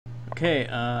Okay,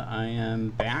 I am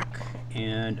back,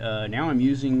 and now I'm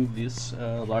using this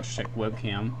Logitech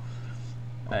webcam.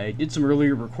 I did some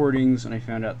earlier recordings, and I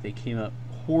found out they came up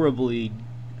horribly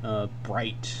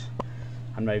bright.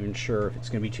 I'm not even sure if it's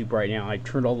going to be too bright now. I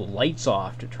turned all the lights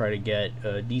off to try to get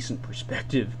a decent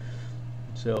perspective.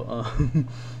 So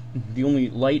the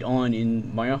only light on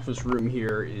in my office room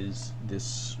here is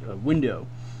this window.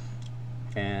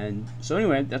 And so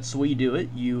anyway, that's the way you do it.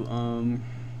 You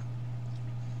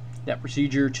that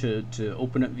procedure to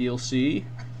open up VLC,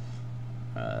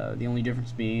 the only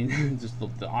difference being just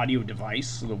the audio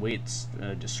device, the way it's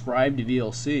described to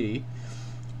VLC,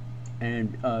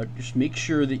 and just make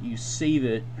sure that you save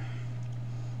it.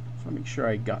 So make sure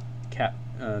I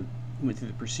went through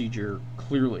the procedure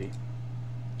clearly.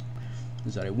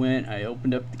 Is that I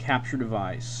opened up the capture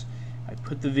device, I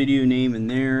put the video name in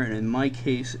there, and in my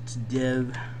case it's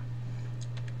dev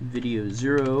video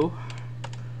 0,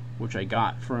 which I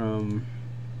got from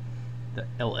the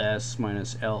ls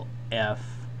minus lf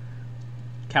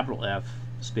capital F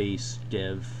space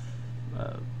dev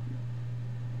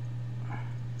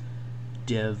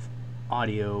dev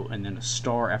audio, and then a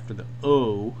star after the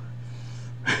O.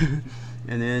 And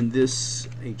then this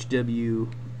HW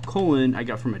colon I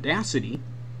got from Audacity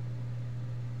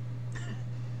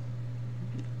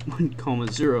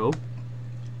 1,0, which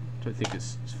I think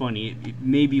is funny. It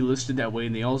may be listed that way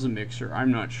in the ELSA mixer,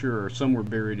 I'm not sure, somewhere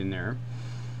buried in there.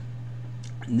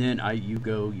 And then you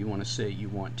want to say you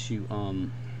want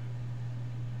to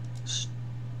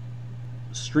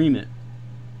stream it,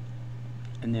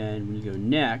 and then when you go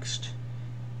next,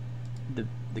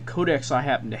 the codecs I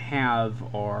happen to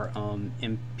have are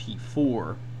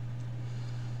MP4,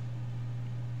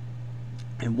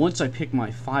 and once I pick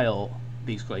my file,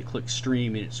 basically I click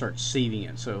stream and it starts saving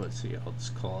it. So let's see, I'll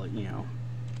just call it,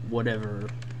 whatever,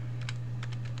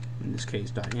 in this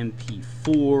case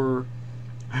 .mp4.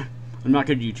 I'm not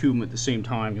going to do two of them at the same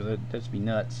time because that'd be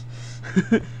nuts.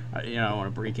 I don't want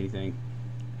to break anything.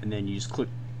 And then you just click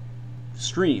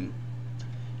stream.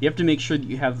 You have to make sure that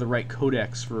you have the right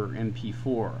codecs for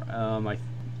MP4.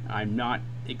 I'm not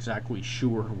exactly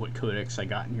sure what codecs I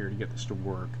got in here to get this to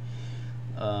work.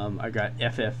 I got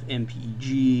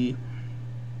FFmpeg,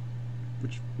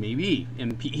 which may be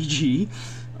MPEG.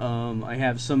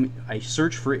 I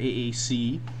searched for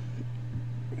AAC.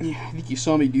 I think you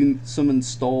saw me doing some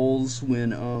installs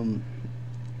when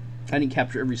I didn't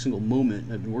capture every single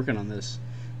moment. I've been working on this.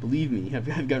 Believe me, I've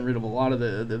gotten rid of a lot of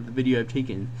the video I've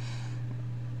taken.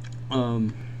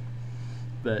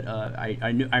 But I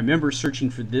remember searching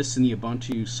for this in the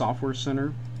Ubuntu Software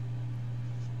Center,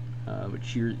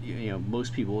 which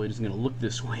most people, it isn't going to look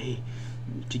this way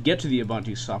to get to the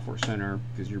Ubuntu Software Center,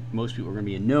 because most people are going to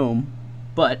be in GNOME,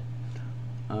 but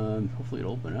hopefully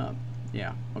it'll open up.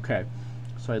 Yeah, okay.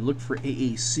 So I looked for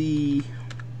AAC.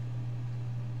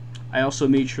 I also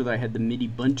made sure that I had the MIDI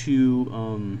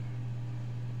Ubuntu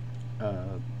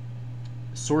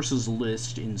sources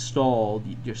list installed.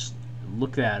 You just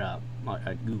look that up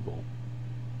at Google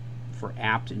for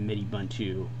apt and MIDI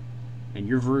Ubuntu and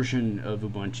your version of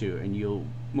Ubuntu, and you'll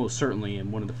most certainly,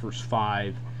 in one of the first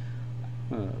 5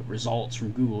 results from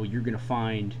Google, you're going to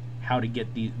find how to get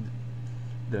the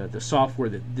software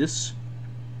that this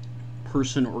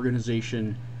person or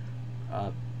organization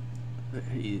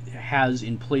has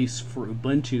in place for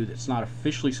Ubuntu that's not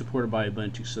officially supported by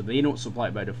Ubuntu. So they don't supply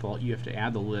it by default. You have to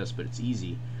add the list, but it's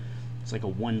easy. It's like a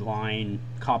one-line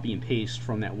copy and paste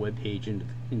from that web page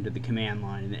into the command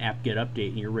line, and the apt-get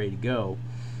update, and you're ready to go.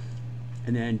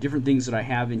 And then different things that I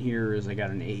have in here is I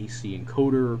got an AAC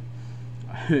encoder,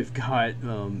 I've got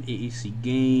AAC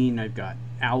gain, I've got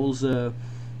ALSA.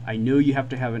 I know you have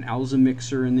to have an ALSA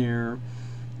mixer in there.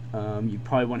 You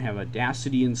probably want to have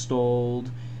Audacity installed,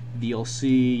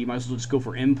 VLC. You might as well just go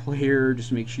for MPlayer.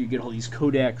 Just make sure you get all these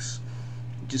codecs.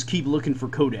 Just keep looking for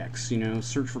codecs.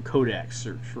 Search for codecs.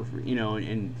 Search for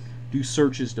and do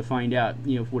searches to find out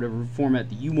whatever format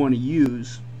that you want to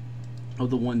use of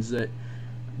the ones that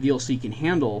VLC can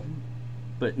handle,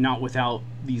 but not without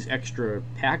these extra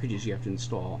packages you have to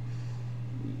install.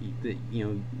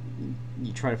 You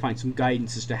try to find some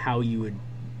guidance as to how you would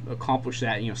accomplish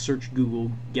that. Search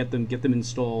Google, get them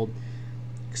installed,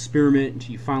 experiment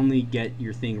until you finally get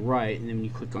your thing right, and then when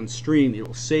you click on stream, it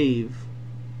will save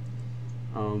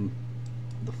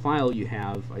the file you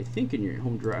have, I think, in your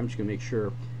home drive. I'm just gonna make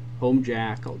sure. Home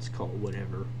jack, I'll just call it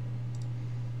whatever.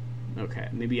 Okay,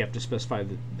 maybe you have to specify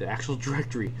the actual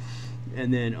directory,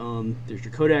 and then there's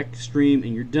your codec, stream,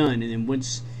 and you're done. And then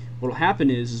what'll happen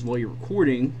is while you're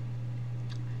recording,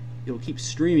 it'll keep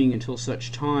streaming until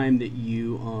such time that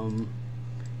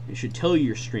it should tell you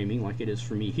you're streaming, like it is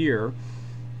for me here,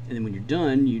 And then when you're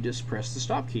done, you just press the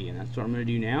stop key, and that's what I'm going to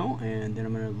do now. And then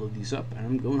I'm going to load these up, and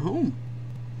I'm going home.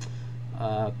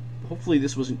 Hopefully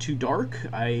this wasn't too dark.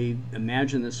 I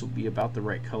imagine this will be about the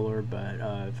right color, but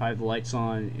if I have the lights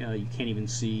on, you can't even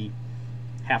see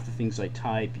half the things I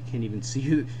type. You can't even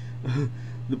see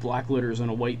the black letters on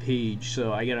a white page.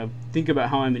 So I gotta think about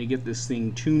how I'm going to get this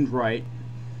thing tuned right,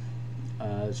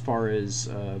 as far as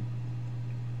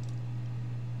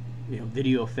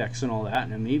video effects and all that.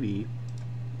 And maybe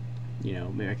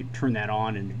maybe I could turn that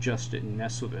on and adjust it and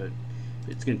mess with it.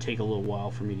 It's going to take a little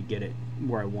while for me to get it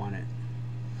where I want it.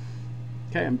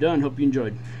 Okay, I'm done. Hope you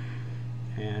enjoyed,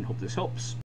 and hope this helps.